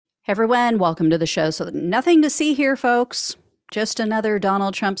Everyone, welcome to the show. So, nothing to see here, folks. Just another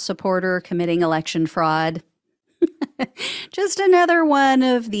Donald Trump supporter committing election fraud. Just another one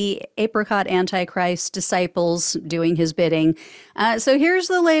of the apricot Antichrist disciples doing his bidding. So, here's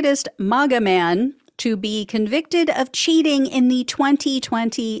the latest MAGA man to be convicted of cheating in the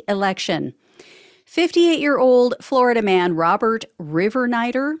 2020 election. 58-year-old Florida man Robert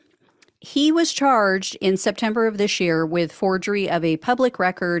Rivernider. He was charged in September of this year with forgery of a public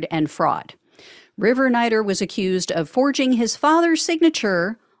record and fraud. Rivernider was accused of forging his father's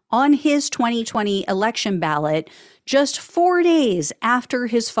signature on his 2020 election ballot just 4 days after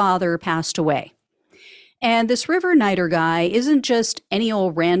his father passed away. And this Rivernider guy isn't just any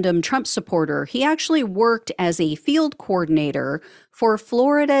old random Trump supporter. He actually worked as a field coordinator for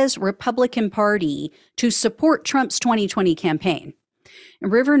Florida's Republican Party to support Trump's 2020 campaign.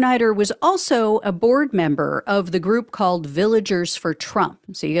 Rivernider was also a board member of the group called Villagers for Trump.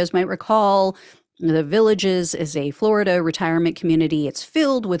 So you guys might recall the Villages is a Florida retirement community. It's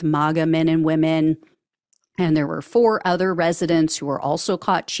filled with MAGA men and women. And there were 4 other residents who were also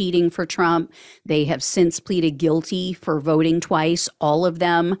caught cheating for Trump. They have since pleaded guilty for voting twice, all of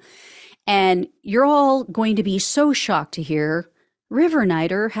them. And you're all going to be so shocked to hear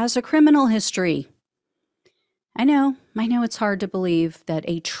Rivernider has a criminal history. I know it's hard to believe that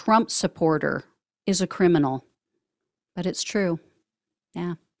a Trump supporter is a criminal, but it's true.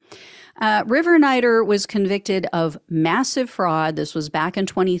 Yeah. Rivernider was convicted of massive fraud. This was back in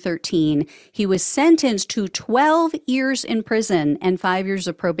 2013. He was sentenced to 12 years in prison and 5 years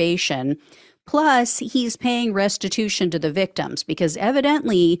of probation. Plus, he's paying restitution to the victims because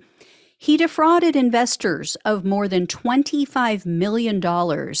evidently he defrauded investors of more than $25 million.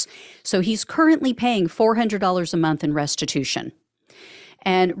 So he's currently paying $400 a month in restitution.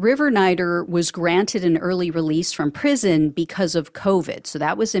 And Rivernider was granted an early release from prison because of COVID. So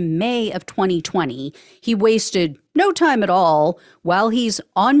that was in May of 2020. He wasted no time at all while he's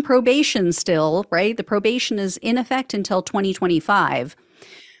on probation still, right? The probation is in effect until 2025.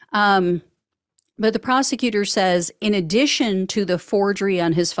 But the prosecutor says, in addition to the forgery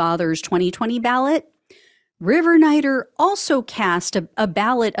on his father's 2020 ballot, Rivernider also cast a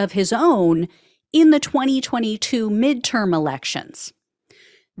ballot of his own in the 2022 midterm elections.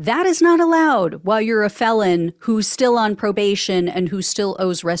 That is not allowed while you're a felon who's still on probation and who still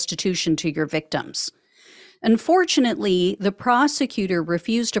owes restitution to your victims. Unfortunately, the prosecutor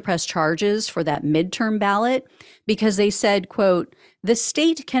refused to press charges for that midterm ballot because they said, quote, the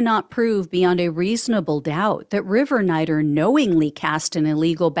state cannot prove beyond a reasonable doubt that Rivernider knowingly cast an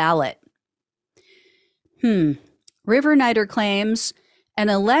illegal ballot. Rivernider claims an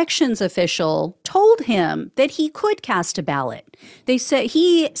elections official told him that he could cast a ballot.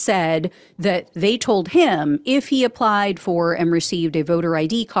 He said that they told him if he applied for and received a voter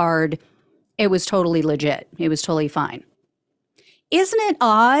ID card, it was totally legit. It was totally fine. Isn't it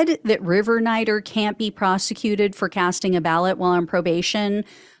odd that Rivernider can't be prosecuted for casting a ballot while on probation,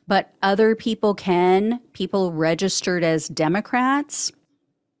 but other people can, people registered as Democrats?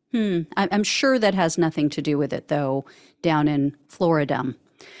 I'm sure that has nothing to do with it, though, down in Florida.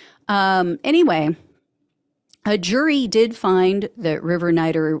 Anyway, a jury did find that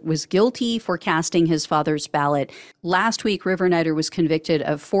Rivernider was guilty for casting his father's ballot. Last week, Rivernider was convicted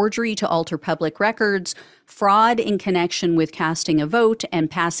of forgery to alter public records, fraud in connection with casting a vote,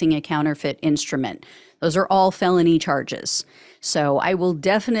 and passing a counterfeit instrument. Those are all felony charges. So I will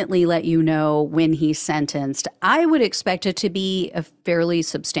definitely let you know when he's sentenced. I would expect it to be a fairly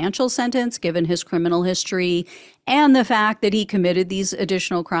substantial sentence given his criminal history and the fact that he committed these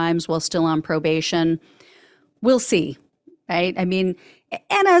additional crimes while still on probation. We'll see, right? I mean,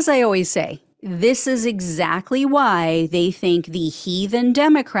 and as I always say, this is exactly why they think the heathen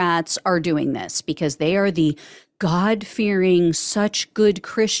Democrats are doing this, because they are the God-fearing, such good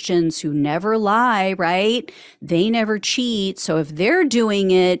Christians who never lie, right? They never cheat. So if they're doing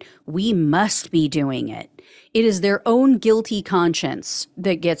it, we must be doing it. It is their own guilty conscience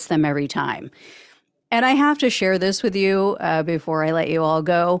that gets them every time. And I have to share this with you before I let you all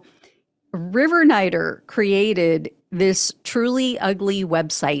go. Rivernider created this truly ugly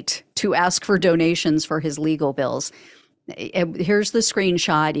website to ask for donations for his legal bills. Here's the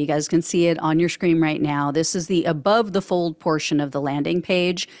screenshot. You guys can see it on your screen right now. This is the above the fold portion of the landing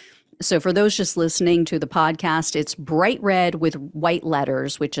page. So for those just listening to the podcast, it's bright red with white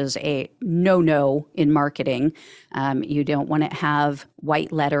letters, which is a no-no in marketing. You don't want to have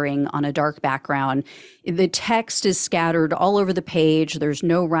white lettering on a dark background. The text is scattered all over the page. There's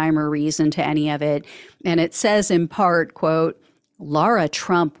no rhyme or reason to any of it. And it says in part, quote, Laura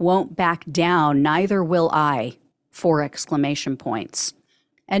Trump won't back down, neither will I, 4 exclamation points.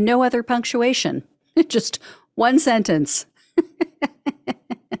 and no other punctuation. Just one sentence.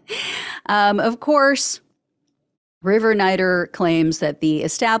 Of course, River Nider claims that the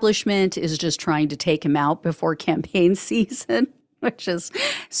establishment is just trying to take him out before campaign season, which is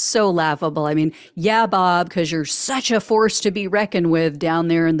so laughable. I mean, yeah, Bob, because you're such a force to be reckoned with down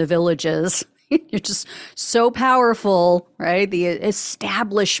there in the villages. You're just so powerful, right? The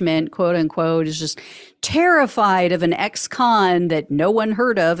establishment, quote unquote, is just terrified of an ex-con that no one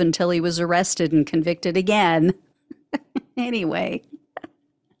heard of until he was arrested and convicted again. Anyway.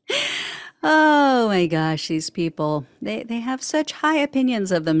 Oh my gosh, these people, they have such high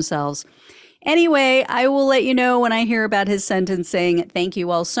opinions of themselves. Anyway, I will let you know when I hear about his sentencing. Thank you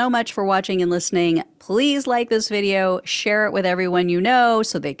all so much for watching and listening. Please like this video, share it with everyone you know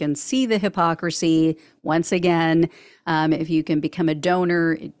so they can see the hypocrisy. Once again, if you can become a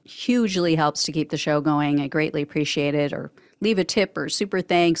donor, it hugely helps to keep the show going. I greatly appreciate it. Or leave a tip or super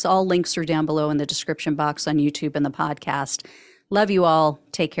thanks. All links are down below in the description box on YouTube and the podcast. Love you all.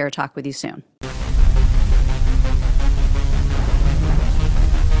 Take care. Talk with you soon.